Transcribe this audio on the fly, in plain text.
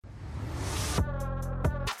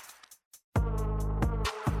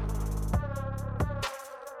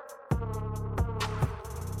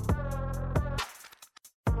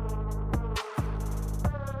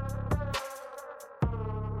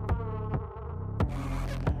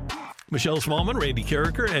Michelle Smallman, Randy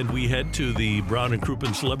Carricker, and we head to the Brown and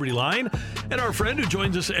Crouppen Celebrity Line. And our friend who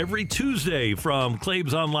joins us every Tuesday from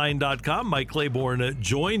ClaibsOnline.com, Mike Claiborne,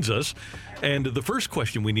 joins us. And the first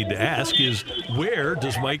question we need to ask is, where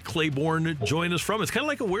does Mike Claiborne join us from? It's kind of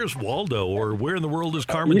like a Where's Waldo or Where in the World is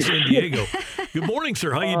Carmen Sandiego? Good morning,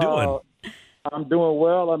 sir. How you doing? I'm doing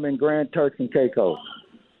well. I'm in Grand Turks and Caicos.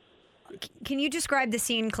 Can you describe the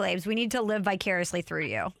scene, Claibs? We need to live vicariously through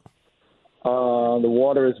you. The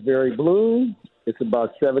water is very blue. It's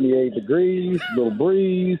about 78 degrees, little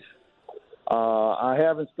breeze. I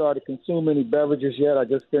haven't started consuming any beverages yet. I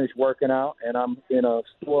just finished working out, and I'm in a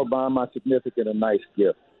store buying my significant a nice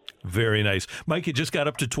gift. Very nice. Mike, it just got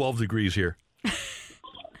up to 12 degrees here.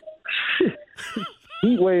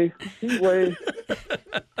 Heat wave. Really?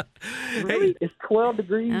 Hey. It's 12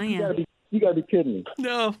 degrees? Oh, yeah. You gotta be kidding me.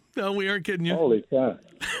 No, we aren't kidding you. Holy cow.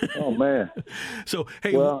 Oh, man. So,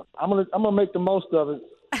 hey. Well, I'm gonna make the most of it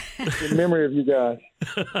in memory of you guys.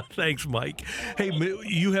 Thanks, Mike. Hey,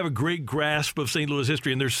 you have a great grasp of St. Louis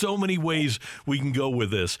history, and there's so many ways we can go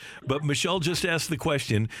with this. But Michelle just asked the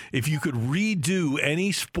question, if you could redo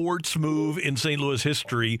any sports move in St. Louis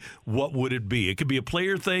history, what would it be? It could be a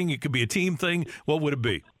player thing. It could be a team thing. What would it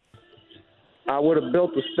be? I would have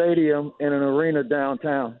built a stadium and an arena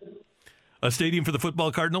downtown. A stadium for the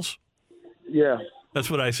football Cardinals? Yeah. That's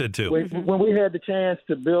what I said, too. When we had the chance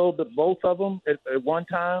to build both of them at one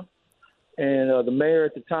time, and the mayor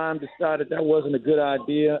at the time decided that wasn't a good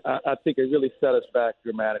idea, I think it really set us back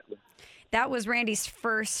dramatically. That was Randy's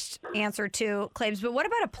first answer to Claibs. But what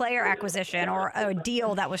about a player acquisition or a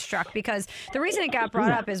deal that was struck? Because the reason it got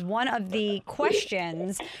brought up is one of the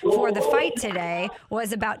questions for the fight today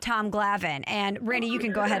was about Tom Glavine. And Randy, you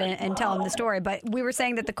can go ahead and tell him the story. But we were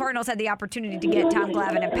saying that the Cardinals had the opportunity to get Tom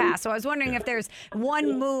Glavine and pass. So I was wondering if there's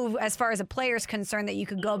one move as far as a player's concerned that you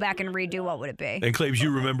could go back and redo. What would it be? And Claibs,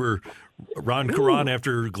 you remember Ron Caron,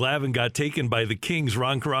 after Glavine got taken by the Kings,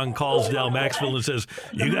 Ron Caron calls Del Maxwell and says,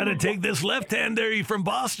 "You got to take this left-hander from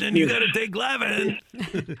Boston. You got to take Glavine."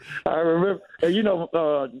 I remember,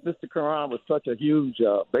 Mr. Caron was such a huge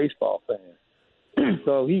baseball fan,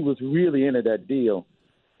 so he was really into that deal.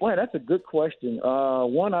 Boy, that's a good question.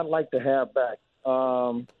 One I'd like to have back.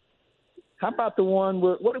 How about the one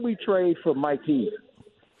where, what did we trade for Mike Heath?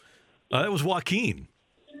 That was Joaquin.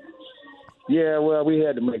 Yeah, well, we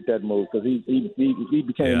had to make that move because he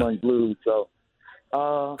became unglued. So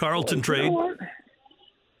Carlton trade.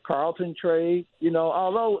 Carlton trade.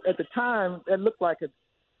 Although at the time it looked like it.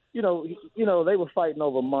 They were fighting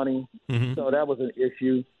over money, so that was an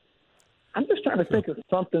issue. I'm just trying to think of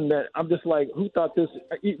something that I'm just like, who thought this?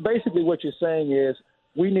 Basically, what you're saying is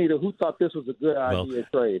who thought this was a good idea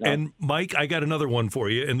trade. Huh? And Mike, I got another one for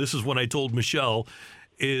you, and this is when I told Michelle.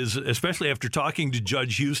 Is especially after talking to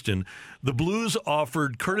Judge Houston, the Blues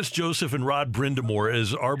offered Curtis Joseph and Rod Brindamore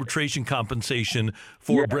as arbitration compensation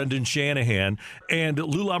for Brendan Shanahan. And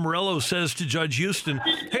Lou Lamoriello says to Judge Houston,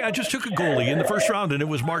 "Hey, I just took a goalie in the first round, and it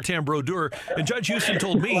was Martin Brodeur." And Judge Houston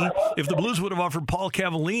told me if the Blues would have offered Paul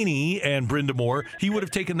Cavallini and Brindamore, he would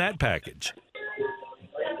have taken that package.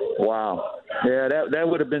 Wow. Yeah, that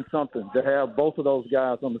would have been something to have both of those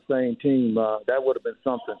guys on the same team. That would have been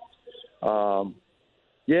something.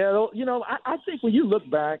 I think when you look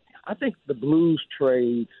back, I think the Blues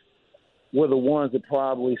trades were the ones that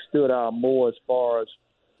probably stood out more as far as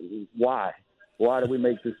why. Why did we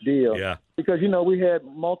make this deal? Yeah. Because, we had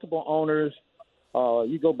multiple owners.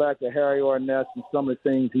 You go back to Harry Ornette and some of the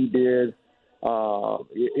things he did,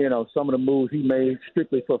 some of the moves he made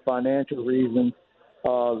strictly for financial reasons.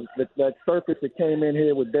 That circus that came in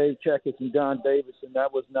here with Dave Checkers and John Davidson,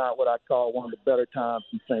 that was not what I call one of the better times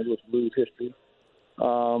in St. Louis Blues history.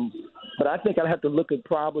 But I think I'd have to look at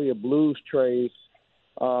probably a Blues trade.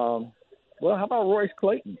 How about Royce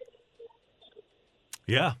Clayton?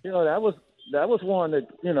 Yeah. That was one that,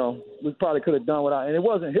 we probably could have done without. And it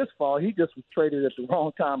wasn't his fault. He just was traded at the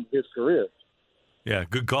wrong time of his career. Yeah,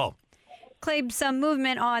 good call. Claib, some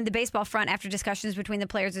movement on the baseball front after discussions between the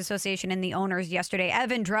Players Association and the owners yesterday.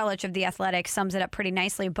 Evan Drellich of The Athletic sums it up pretty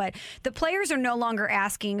nicely, but the players are no longer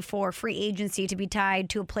asking for free agency to be tied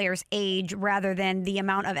to a player's age rather than the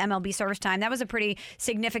amount of MLB service time. That was a pretty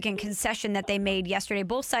significant concession that they made yesterday.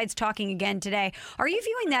 Both sides talking again today. Are you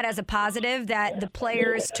viewing that as a positive, that the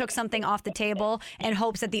players took something off the table in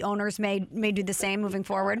hopes that the owners may do the same moving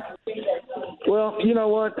forward? Well, you know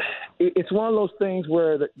what? It's one of those things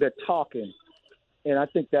where they're talking, and I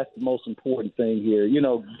think that's the most important thing here.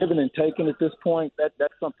 Giving and taking at this point, that's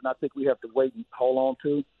something I think we have to wait and hold on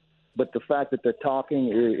to. But the fact that they're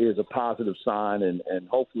talking is a positive sign, and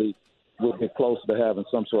hopefully we'll get closer to having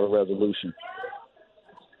some sort of resolution.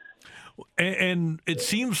 And it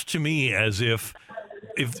seems to me as if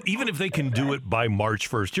even if they can do it by March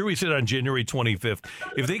 1st, here we sit on January 25th,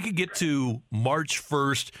 if they could get to March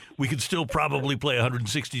 1st, we could still probably play a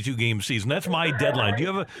 162-game season. That's my deadline. Do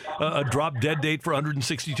you have a drop-dead date for a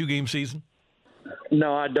 162-game season?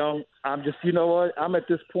 No, I don't. I'm just, you know what? I'm at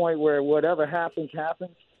this point where whatever happens.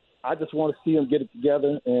 I just want to see them get it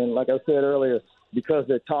together. And like I said earlier, because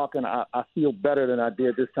they're talking, I feel better than I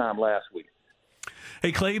did this time last week.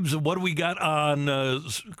 Hey, Claibs, what do we got on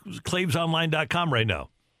ClaibsOnline.com right now?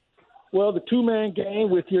 Well, the two-man game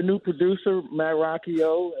with your new producer, Matt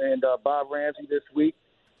Rocchio, and Bob Ramsey this week.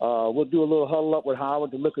 We'll do a little huddle up with Howard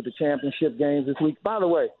to look at the championship games this week. By the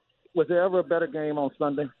way, was there ever a better game on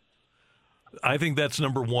Sunday? I think that's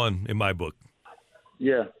number one in my book.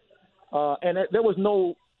 Yeah. And there was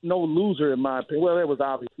no loser in my opinion. Well, there was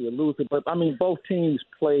obviously a loser, but, I mean, both teams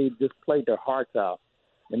played their hearts out.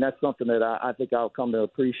 And that's something that I think I'll come to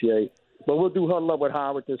appreciate. But we'll do huddle up with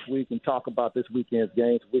Howard this week and talk about this weekend's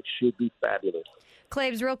games, which should be fabulous.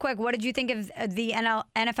 Claibs, real quick, what did you think of the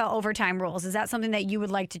NFL overtime rules? Is that something that you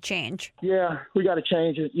would like to change? Yeah, we got to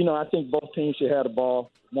change it. You know, I think both teams should have the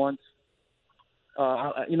ball once.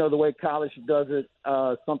 You know, the way college does it,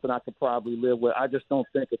 something I could probably live with. I just don't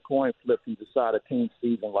think a coin flip can decide a team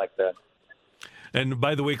season like that. And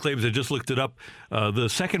by the way, Claibs, I just looked it up. The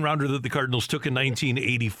second rounder that the Cardinals took in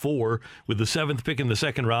 1984 with the seventh pick in the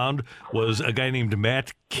second round was a guy named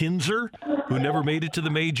Matt Kinzer, who never made it to the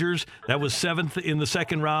majors. That was seventh in the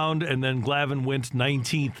second round, and then Glavine went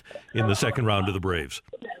 19th in the second round to the Braves.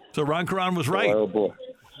 So Ron Caron was right. Oh, boy.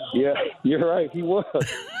 Yeah, you're right. He was.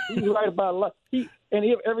 He was right about a lot. And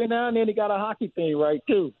every now and then he got a hockey thing right,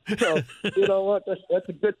 too. So, you know what? That's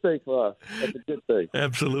a good thing for us. That's a good thing.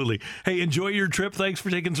 Absolutely. Hey, enjoy your trip. Thanks for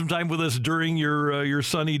taking some time with us during your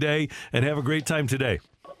sunny day, and have a great time today.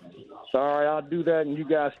 Sorry, I'll do that, and you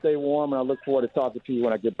guys stay warm, and I look forward to talking to you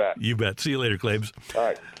when I get back. You bet. See you later, Claibs. All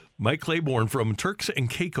right. Mike Claiborne from Turks and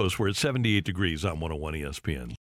Caicos, where it's 78 degrees on 101 ESPN.